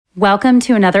Welcome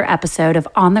to another episode of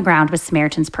On the Ground with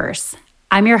Samaritan's Purse.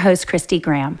 I'm your host, Christy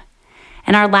Graham.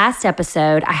 In our last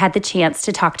episode, I had the chance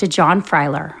to talk to John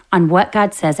Freiler on what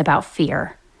God says about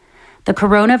fear. The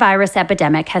coronavirus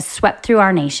epidemic has swept through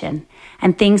our nation,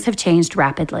 and things have changed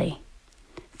rapidly.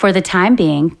 For the time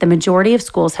being, the majority of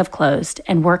schools have closed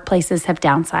and workplaces have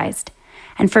downsized,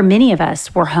 and for many of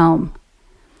us, we're home.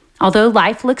 Although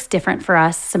life looks different for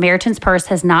us, Samaritan's Purse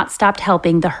has not stopped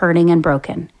helping the hurting and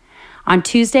broken. On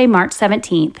Tuesday, March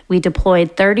 17th, we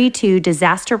deployed 32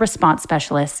 disaster response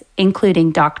specialists,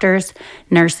 including doctors,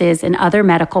 nurses, and other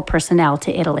medical personnel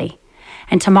to Italy.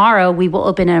 And tomorrow, we will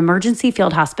open an emergency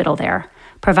field hospital there,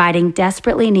 providing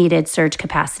desperately needed surge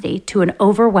capacity to an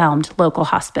overwhelmed local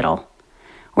hospital.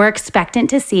 We're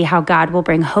expectant to see how God will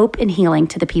bring hope and healing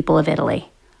to the people of Italy.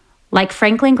 Like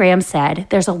Franklin Graham said,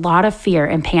 there's a lot of fear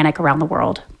and panic around the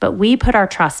world, but we put our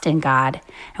trust in God,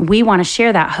 and we want to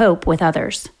share that hope with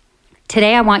others.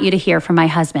 Today, I want you to hear from my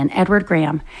husband, Edward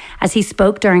Graham, as he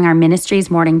spoke during our ministry's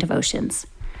morning devotions.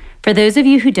 For those of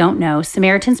you who don't know,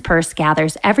 Samaritan's Purse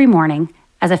gathers every morning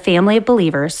as a family of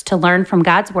believers to learn from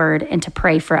God's Word and to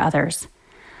pray for others.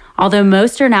 Although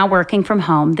most are now working from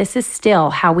home, this is still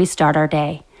how we start our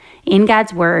day, in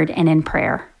God's Word and in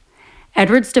prayer.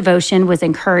 Edward's devotion was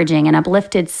encouraging and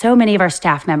uplifted so many of our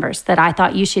staff members that I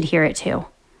thought you should hear it too.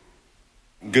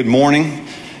 Good morning.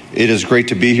 It is great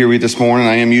to be here with you this morning.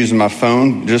 I am using my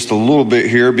phone just a little bit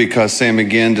here because Sam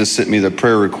again just sent me the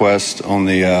prayer request on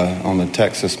the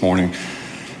text this morning.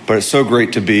 But it's so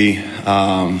great to be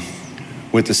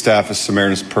with the staff of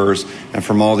Samaritan's Purse and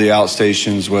from all the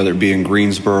outstations, whether it be in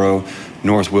Greensboro,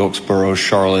 North Wilkesboro,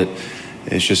 Charlotte.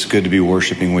 It's just good to be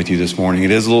worshiping with you this morning.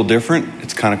 It is a little different.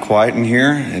 It's kind of quiet in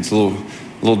here. It's a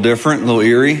little different, a little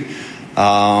eerie.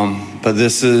 But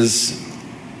this is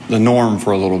the norm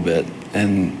for a little bit.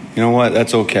 And you know what?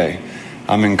 That's okay.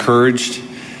 I'm encouraged,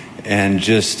 and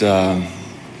just to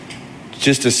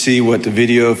see what the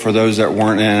video, for those that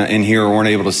weren't in here or weren't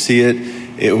able to see it,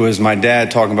 it was my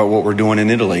dad talking about what we're doing in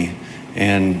Italy.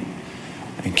 And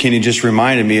Kenny just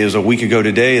reminded me, it was a week ago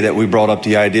today that we brought up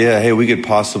the idea, hey, we could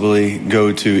possibly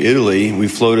go to Italy. We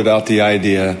floated out the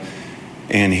idea,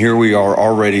 and here we are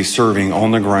already serving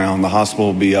on the ground. The hospital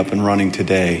will be up and running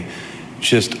today.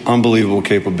 Just unbelievable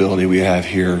capability we have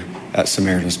here at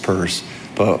Samaritan's Purse.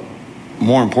 But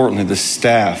more importantly, the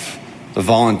staff, the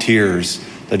volunteers,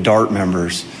 the DART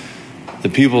members, the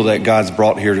people that God's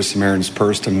brought here to Samaritan's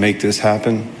Purse to make this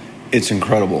happen, it's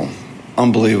incredible,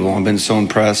 unbelievable. I've been so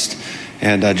impressed.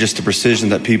 And just the precision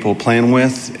that people plan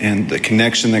with and the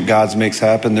connection that God makes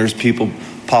happen. There's people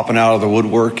popping out of the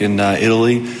woodwork in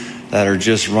Italy that are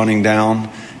just running down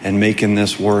and making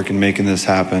this work and making this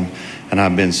happen. And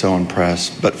I've been so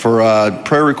impressed. But for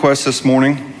prayer requests this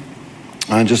morning,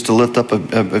 just to lift up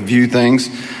a few things.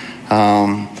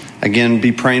 Again,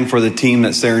 be praying for the team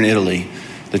that's there in Italy.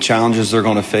 The challenges they're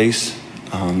going to face,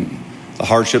 the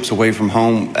hardships away from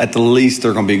home. At the least,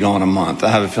 they're going to be gone a month. I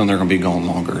have a feeling they're going to be gone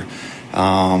longer.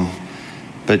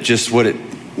 But just what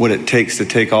it takes to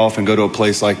take off and go to a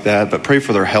place like that. But pray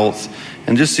for their health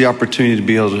and just the opportunity to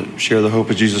be able to share the hope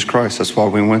of Jesus Christ. That's why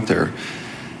we went there.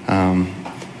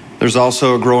 There's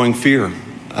also a growing fear,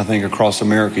 I think, across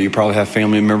America. You probably have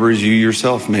family members. You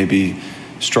yourself may be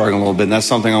struggling a little bit. And that's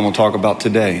something I'm going to talk about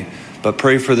today. But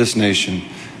pray for this nation.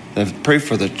 Pray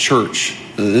for the church.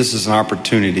 This is an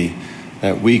opportunity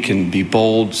that we can be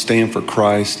bold, stand for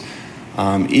Christ.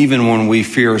 Even when we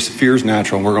fear is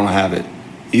natural, and we're going to have it.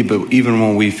 Even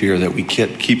when we fear, that we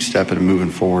keep stepping and moving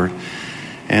forward.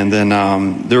 And then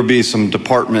there'll be some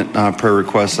department prayer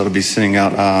requests that'll be sending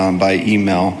out by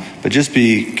email. But just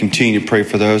continue to pray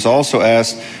for those. I also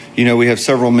ask, we have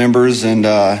several members and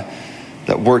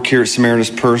that work here at Samaritan's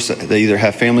Purse. They either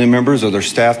have family members or their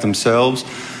staff themselves.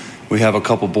 We have a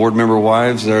couple board member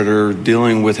wives that are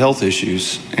dealing with health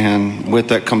issues, and with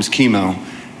that comes chemo.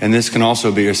 And this can also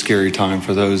be a scary time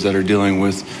for those that are dealing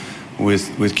with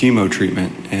chemo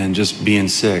treatment and just being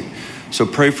sick. So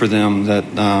pray for them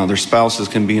that their spouses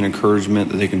can be an encouragement,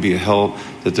 that they can be a help,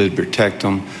 that they protect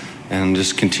them, and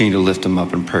just continue to lift them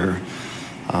up in prayer.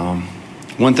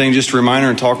 One thing, just a reminder,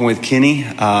 in talking with Kenny,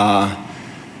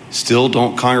 still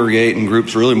don't congregate in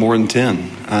groups really more than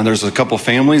 10. There's a couple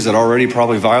families that already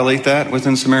probably violate that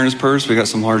within Samaritan's Purse. We got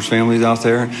some large families out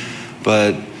there,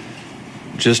 but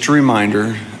just a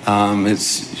reminder, you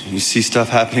see stuff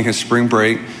happening at spring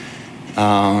break.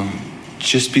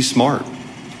 Just be smart.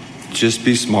 Just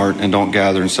be smart and don't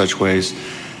gather in such ways.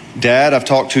 Dad, I've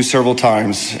talked to several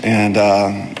times,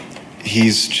 and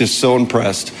he's just so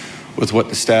impressed with what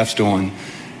the staff's doing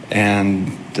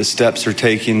and the steps they're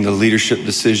taking, the leadership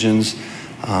decisions.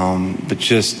 But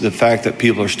just the fact that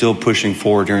people are still pushing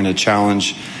forward during a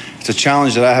challenge, it's a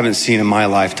challenge that I haven't seen in my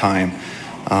lifetime.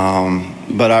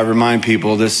 But I remind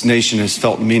people, this nation has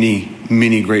felt many,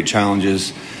 many great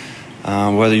challenges.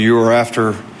 Whether you were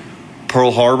after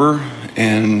Pearl Harbor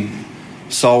and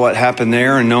saw what happened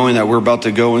there, and knowing that we're about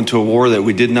to go into a war that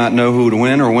we did not know who would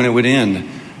win or when it would end.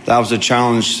 That was a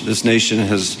challenge this nation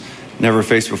has never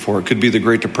faced before. It could be the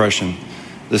Great Depression,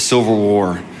 the Civil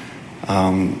War,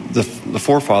 the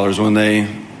forefathers when they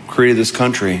created this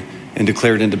country and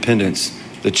declared independence,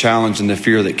 the challenge and the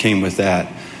fear that came with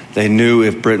that. They knew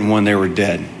if Britain won, they were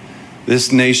dead.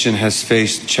 This nation has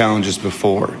faced challenges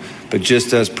before, but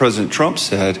just as President Trump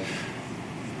said,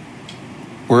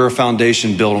 we're a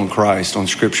foundation built on Christ, on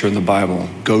Scripture and the Bible.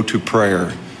 Go to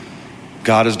prayer.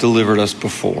 God has delivered us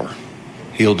before.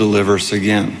 He'll deliver us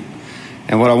again.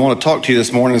 And what I want to talk to you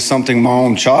this morning is something my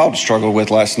own child struggled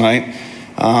with last night.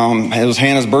 It was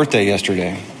Hannah's birthday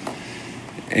yesterday.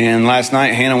 And last night,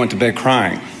 Hannah went to bed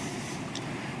crying.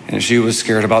 And she was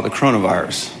scared about the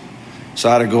coronavirus. So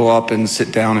I had to go up and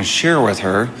sit down and share with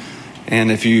her. And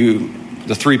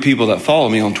the 3 people that follow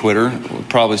me on Twitter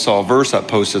probably saw a verse I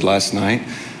posted last night,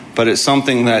 but it's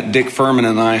something that Dick Furman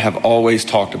and I have always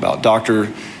talked about.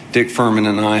 Dr. Dick Furman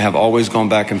and I have always gone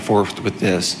back and forth with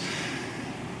this.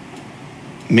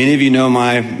 Many of you know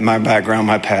my background,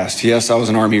 my past. Yes, I was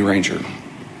an Army Ranger.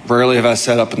 Rarely have I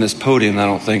sat up in this podium, I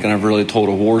don't think, and I've really told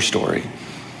a war story.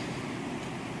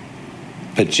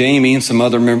 But Jamie and some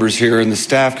other members here and the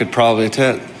staff could probably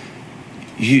attest,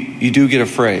 you do get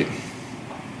afraid.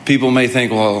 People may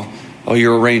think, well, oh,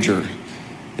 you're a Ranger.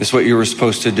 It's what you were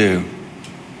supposed to do.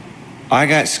 I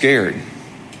got scared.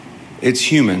 It's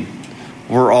human.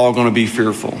 We're all going to be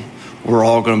fearful. We're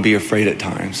all going to be afraid at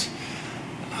times.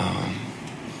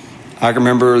 I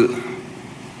remember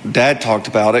Dad talked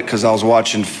about it because I was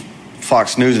watching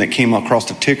Fox News and it came across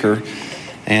the ticker.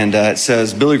 And it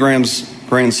says, Billy Graham's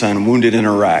grandson wounded in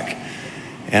Iraq.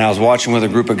 And I was watching with a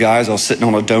group of guys. I was sitting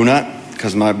on a donut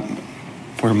because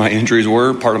where my injuries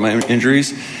were, part of my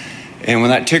injuries. And when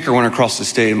that ticker went across the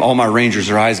stadium, all my Rangers,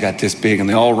 their eyes got this big, and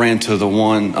they all ran to the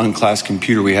one unclassed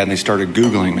computer we had, and they started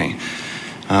Googling me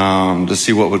to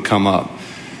see what would come up.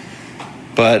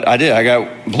 But I did. I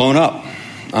got blown up.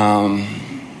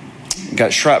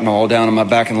 Got shrapnel all down on my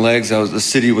back and legs. The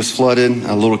city was flooded.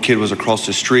 A little kid was across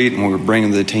the street, and we were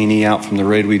bringing the detainee out from the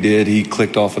raid we did. He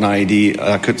clicked off an IED.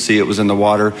 I couldn't see it was in the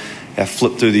water. I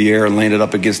flipped through the air and landed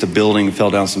up against a building and fell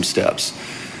down some steps.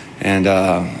 And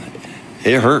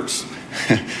it hurts.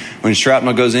 When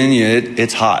shrapnel goes in you,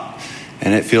 it's hot.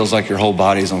 And it feels like your whole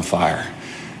body's on fire.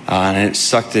 And it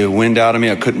sucked the wind out of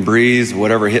me. I couldn't breathe.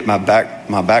 Whatever hit my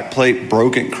back plate,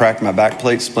 broke it, cracked my back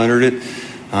plate, splintered it,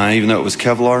 even though it was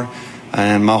Kevlar.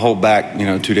 And my whole back,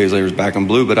 2 days later was back on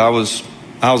blue. But I was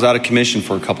out of commission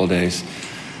for a couple of days.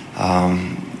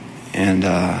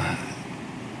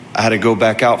 I had to go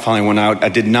back out finally when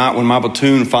when my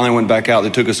platoon finally went back out. They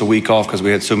took us a week off because we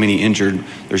had so many injured.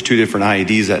 There's 2 different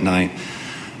IEDs that night.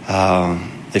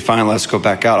 They finally let us go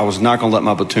back out. I was not going to let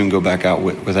my platoon go back out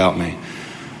without me.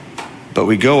 But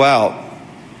we go out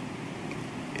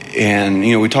and,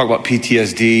 we talk about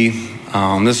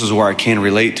PTSD. This is where I can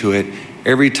relate to it.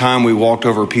 Every time we walked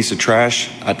over a piece of trash,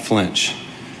 I'd flinch.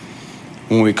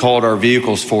 When we called our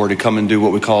vehicles forward to come and do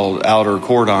what we call outer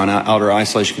cordon, outer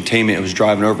isolation containment, it was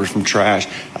driving over from trash.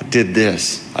 I did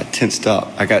this. I tensed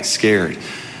up. I got scared.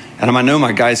 And I know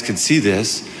my guys could see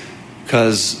this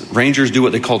because Rangers do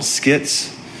what they call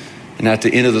skits. And at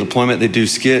the end of the deployment, they do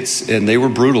skits, and they were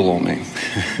brutal on me.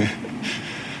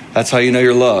 That's how you know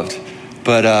you're loved.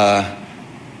 But, I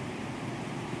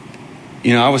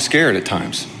was scared at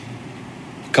times.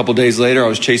 A couple days later, I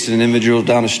was chasing an individual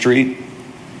down the street.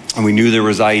 And we knew there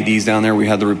was IEDs down there. We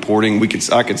had the reporting.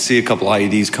 I could see a couple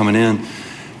IEDs coming in.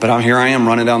 But here I am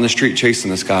running down the street chasing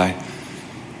this guy,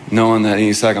 knowing that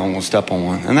any second I'm going to step on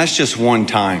one. And that's just one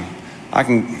time. I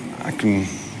can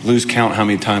lose count how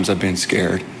many times I've been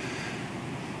scared.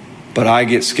 But I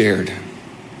get scared.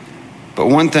 But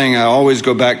one thing I always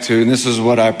go back to, and this is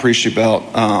what I appreciate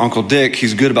about Uncle Dick,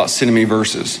 he's good about sending me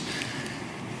verses.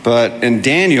 But in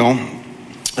Daniel,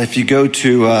 if you go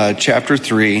to chapter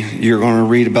 3, you're going to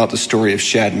read about the story of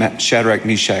Shadrach,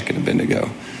 Meshach, and Abednego.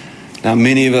 Now,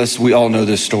 many of us, we all know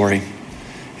this story.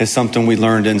 It's something we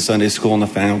learned in Sunday school in the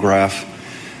Faneuil Graph.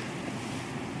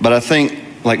 But I think,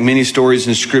 like many stories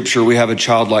in Scripture, we have a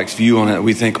childlike view on it.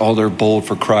 We think, oh, they're bold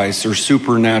for Christ. They're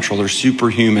supernatural. They're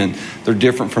superhuman. They're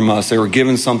different from us. They were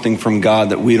given something from God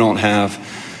that we don't have.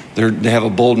 They have a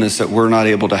boldness that we're not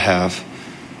able to have.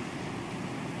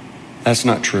 That's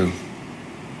not true.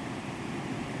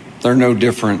 They're no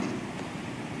different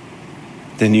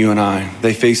than you and I.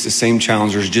 They faced the same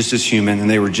challenges, just as human, and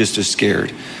they were just as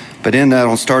scared. But in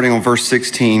that, starting on verse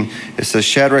 16, it says,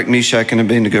 Shadrach, Meshach, and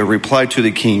Abednego replied to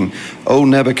the king, O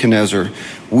Nebuchadnezzar,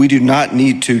 we do not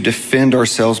need to defend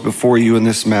ourselves before you in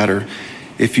this matter.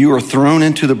 If we are thrown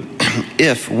into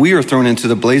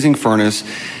the blazing furnace,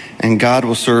 and God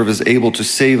will serve as able to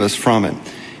save us from it,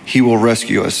 he will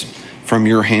rescue us from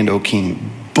your hand, O king.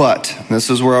 But, and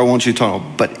this is where I want you to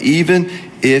talk, but even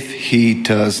if he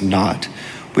does not,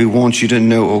 we want you to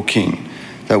know, O king,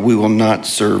 that we will not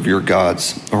serve your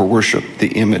gods or worship the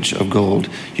image of gold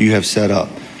you have set up.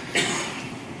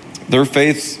 Their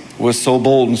faith was so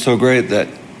bold and so great that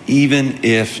even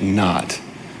if not,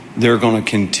 they're going to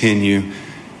continue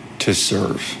to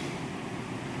serve.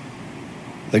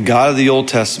 The God of the Old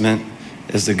Testament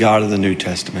is the God of the New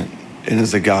Testament and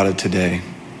is the God of today.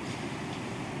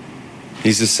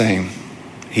 He's the same.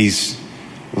 He's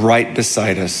right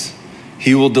beside us.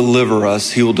 He will deliver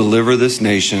us. He will deliver this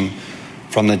nation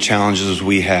from the challenges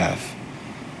we have.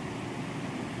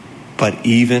 But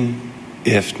even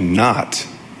if not,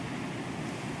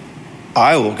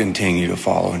 I will continue to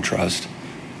follow and trust.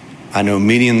 I know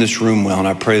many in this room well, and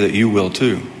I pray that you will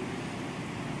too.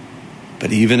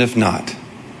 But even if not,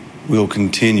 we will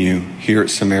continue here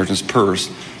at Samaritan's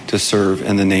Purse to serve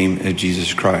in the name of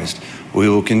Jesus Christ. We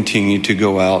will continue to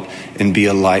go out and be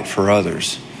a light for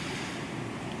others.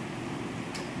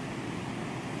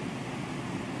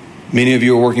 Many of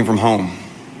you are working from home.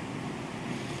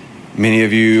 Many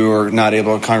of you are not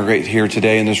able to congregate here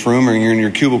today in this room, or you're in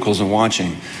your cubicles and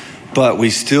watching. But we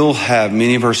still have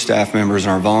many of our staff members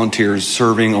and our volunteers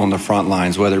serving on the front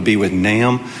lines, whether it be with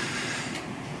NAM,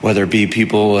 whether it be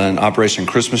people in Operation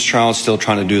Christmas Child still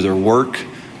trying to do their work,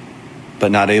 but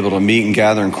not able to meet and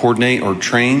gather and coordinate or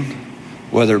train,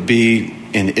 whether it be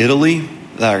in Italy,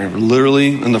 that are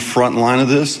literally in the front line of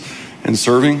this and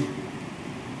serving.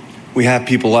 We have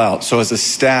people out. So as a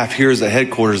staff here as the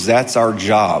headquarters, that's our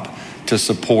job, to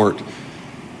support,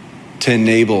 to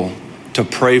enable, to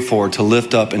pray for, to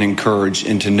lift up and encourage,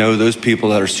 and to know those people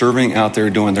that are serving out there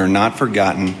doing, they're not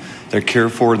forgotten, they're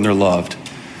cared for, and they're loved.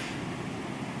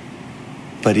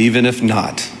 But even if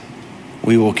not,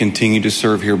 we will continue to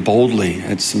serve here boldly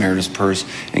at Samaritan's Purse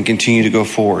and continue to go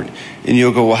forward. And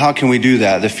you'll go, well, how can we do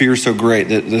that? The fear is so great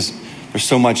that there's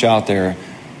so much out there.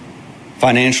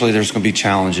 Financially, there's going to be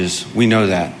challenges. We know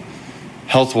that.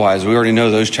 Health-wise, we already know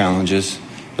those challenges.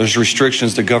 There's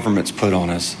restrictions the government's put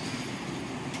on us.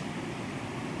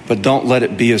 But don't let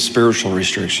it be a spiritual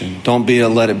restriction. Don't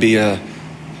let it be a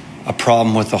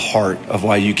problem with the heart of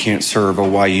why you can't serve or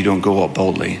why you don't go up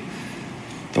boldly.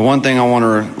 The one thing I want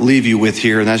to leave you with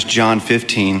here, and that's John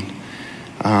 15.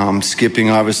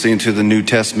 Skipping obviously into the New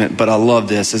Testament, but I love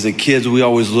this. As a kids, we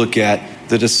always look at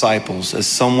the disciples as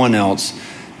someone else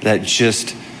that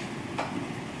just,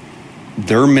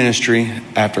 their ministry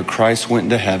after Christ went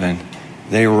into heaven,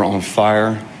 they were on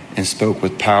fire and spoke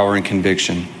with power and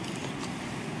conviction.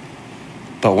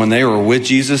 But when they were with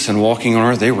Jesus and walking on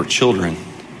earth, they were children.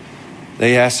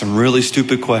 They asked some really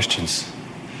stupid questions.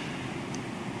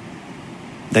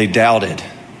 They doubted.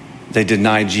 They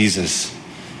denied Jesus.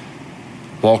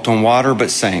 Walked on water but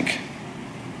sank.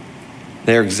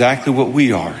 They're exactly what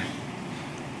we are.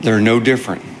 They're no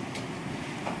different.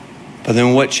 But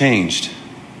then what changed?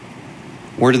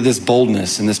 Where did this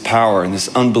boldness and this power and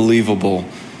this unbelievable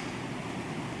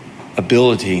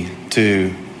ability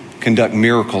to conduct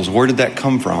miracles, where did that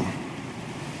come from?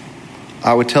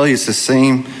 I would tell you it's the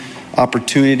same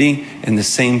opportunity and the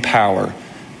same power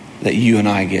that you and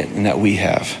I get and that we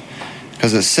have.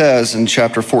 Because it says in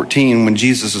chapter 14, when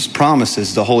Jesus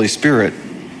promises the Holy Spirit,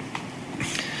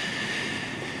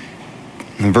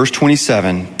 in verse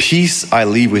 27, peace I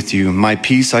leave with you, my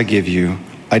peace I give you.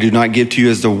 I do not give to you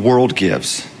as the world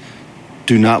gives.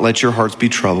 Do not let your hearts be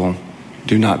troubled.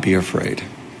 Do not be afraid.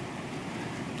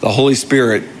 The Holy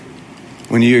Spirit,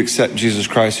 when you accept Jesus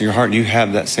Christ in your heart, you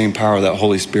have that same power of that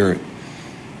Holy Spirit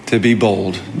to be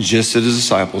bold, just as the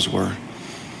disciples were.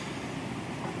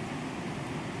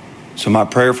 So my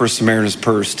prayer for Samaritan's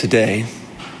Purse today,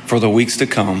 for the weeks to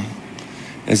come,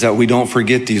 is that we don't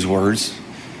forget these words,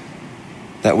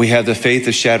 that we have the faith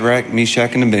of Shadrach,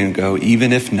 Meshach, and Abednego,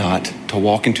 even if not, to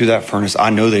walk into that furnace. I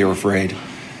know they were afraid.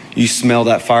 You smell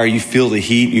that fire, you feel the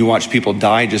heat, you watch people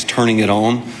die just turning it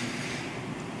on.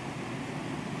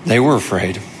 They were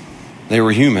afraid. They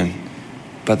were human,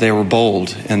 but they were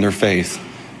bold in their faith,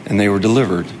 and they were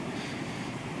delivered.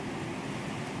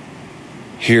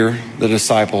 Here, the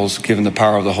disciples, given the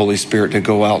power of the Holy Spirit to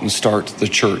go out and start the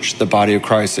church, the body of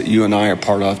Christ that you and I are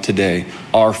part of today,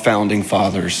 our founding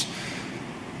fathers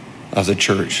of the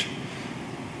church.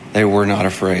 They were not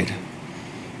afraid.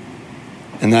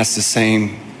 And that's the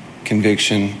same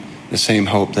conviction, the same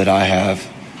hope that I have.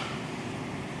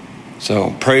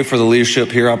 So pray for the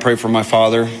leadership here. I pray for my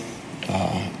father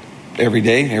every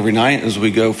day, every night as we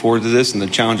go forward to this and the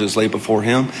challenges laid before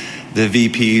him, the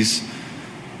VPs,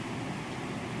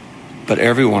 but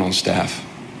everyone on staff.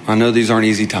 I know these aren't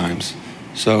easy times.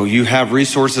 So you have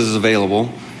resources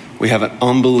available. We have an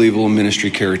unbelievable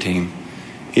ministry care team.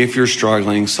 If you're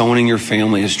struggling, someone in your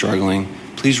family is struggling,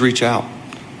 please reach out.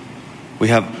 We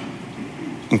have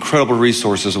incredible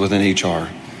resources within HR,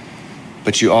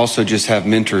 but you also just have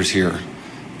mentors here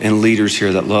and leaders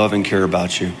here that love and care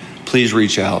about you. Please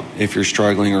reach out if you're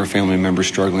struggling or a family member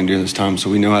struggling during this time, so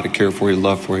we know how to care for you,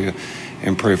 love for you,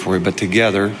 and pray for you. But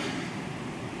together,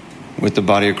 with the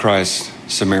body of Christ,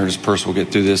 Samaritan's Purse will get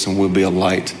through this and we'll be a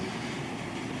light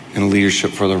and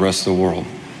leadership for the rest of the world.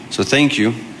 So thank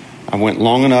you. I went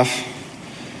long enough,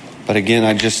 but again,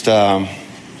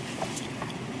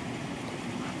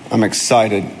 I'm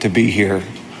excited to be here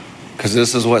because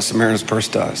this is what Samaritan's Purse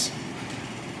does.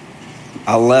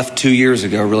 I left 2 years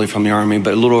ago, really, from the Army,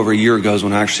 but a little over a year ago is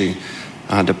when I actually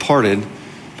departed.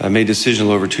 But I made a decision a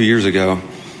little over 2 years ago.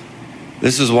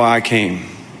 This is why I came,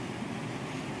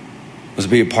 was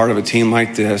to be a part of a team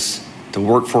like this, to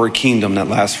work for a kingdom that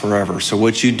lasts forever. So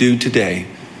what you do today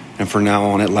and from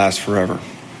now on, it lasts forever.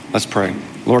 Let's pray.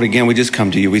 Lord, again, we just come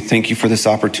to you. We thank you for this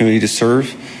opportunity to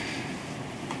serve,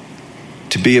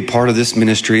 to be a part of this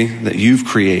ministry that you've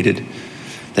created,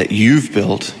 that you've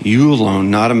built, you alone,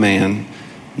 not a man,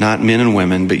 not men and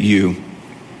women, but you.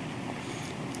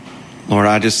 Lord,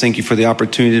 I just thank you for the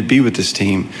opportunity to be with this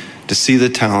team, to see the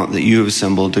talent that you have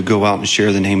assembled, to go out and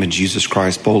share the name of Jesus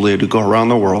Christ boldly, to go around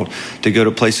the world, to go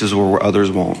to places where others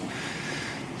won't.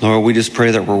 Lord, we just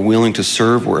pray that we're willing to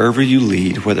serve wherever you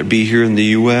lead, whether it be here in the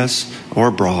U.S. or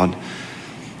abroad.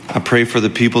 I pray for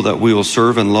the people that we will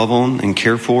serve and love on and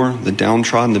care for, the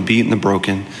downtrodden, the beaten, the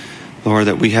broken. Lord,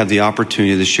 that we have the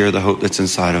opportunity to share the hope that's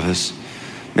inside of us.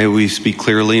 May we speak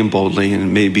clearly and boldly, and it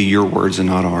may be your words and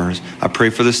not ours. I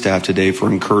pray for the staff today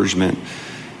for encouragement.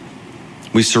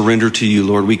 We surrender to you,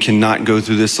 Lord. We cannot go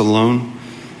through this alone.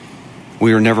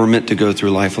 We are never meant to go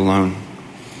through life alone.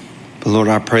 But Lord,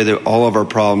 I pray that all of our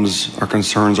problems, our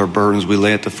concerns, our burdens, we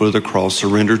lay at the foot of the cross,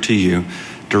 surrender to you.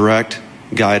 Direct,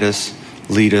 guide us,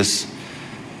 lead us.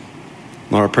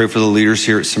 Lord, I pray for the leaders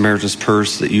here at Samaritan's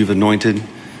Purse that you've anointed.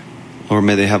 Lord,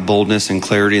 may they have boldness and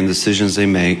clarity in the decisions they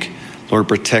make. Lord,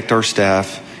 protect our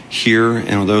staff here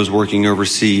and those working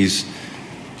overseas.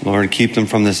 Lord, keep them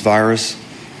from this virus.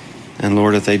 And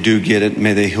Lord, if they do get it,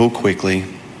 may they heal quickly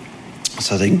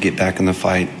so they can get back in the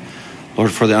fight.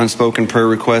 Lord, for the unspoken prayer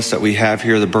requests that we have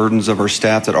here, the burdens of our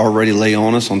staff that already lay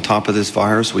on us on top of this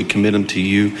virus, we commit them to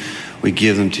you. We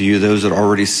give them to you. Those that are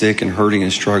already sick and hurting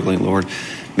and struggling, Lord,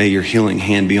 may your healing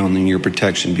hand be on them, your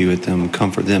protection be with them,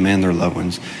 comfort them and their loved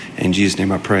ones. In Jesus'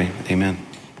 name I pray, amen.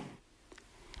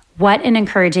 What an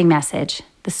encouraging message.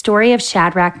 The story of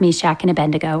Shadrach, Meshach, and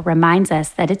Abednego reminds us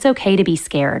that it's okay to be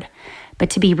scared, but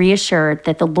to be reassured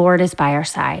that the Lord is by our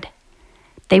side.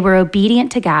 They were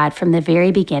obedient to God from the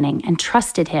very beginning and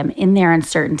trusted him in their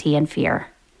uncertainty and fear.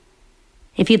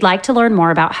 If you'd like to learn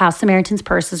more about how Samaritan's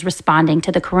Purse is responding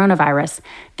to the coronavirus,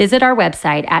 visit our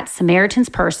website at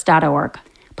samaritanspurse.org.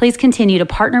 Please continue to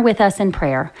partner with us in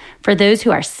prayer for those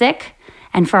who are sick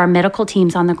and for our medical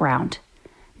teams on the ground.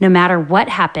 No matter what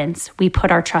happens, we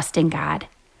put our trust in God.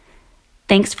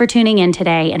 Thanks for tuning in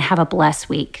today and have a blessed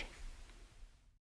week.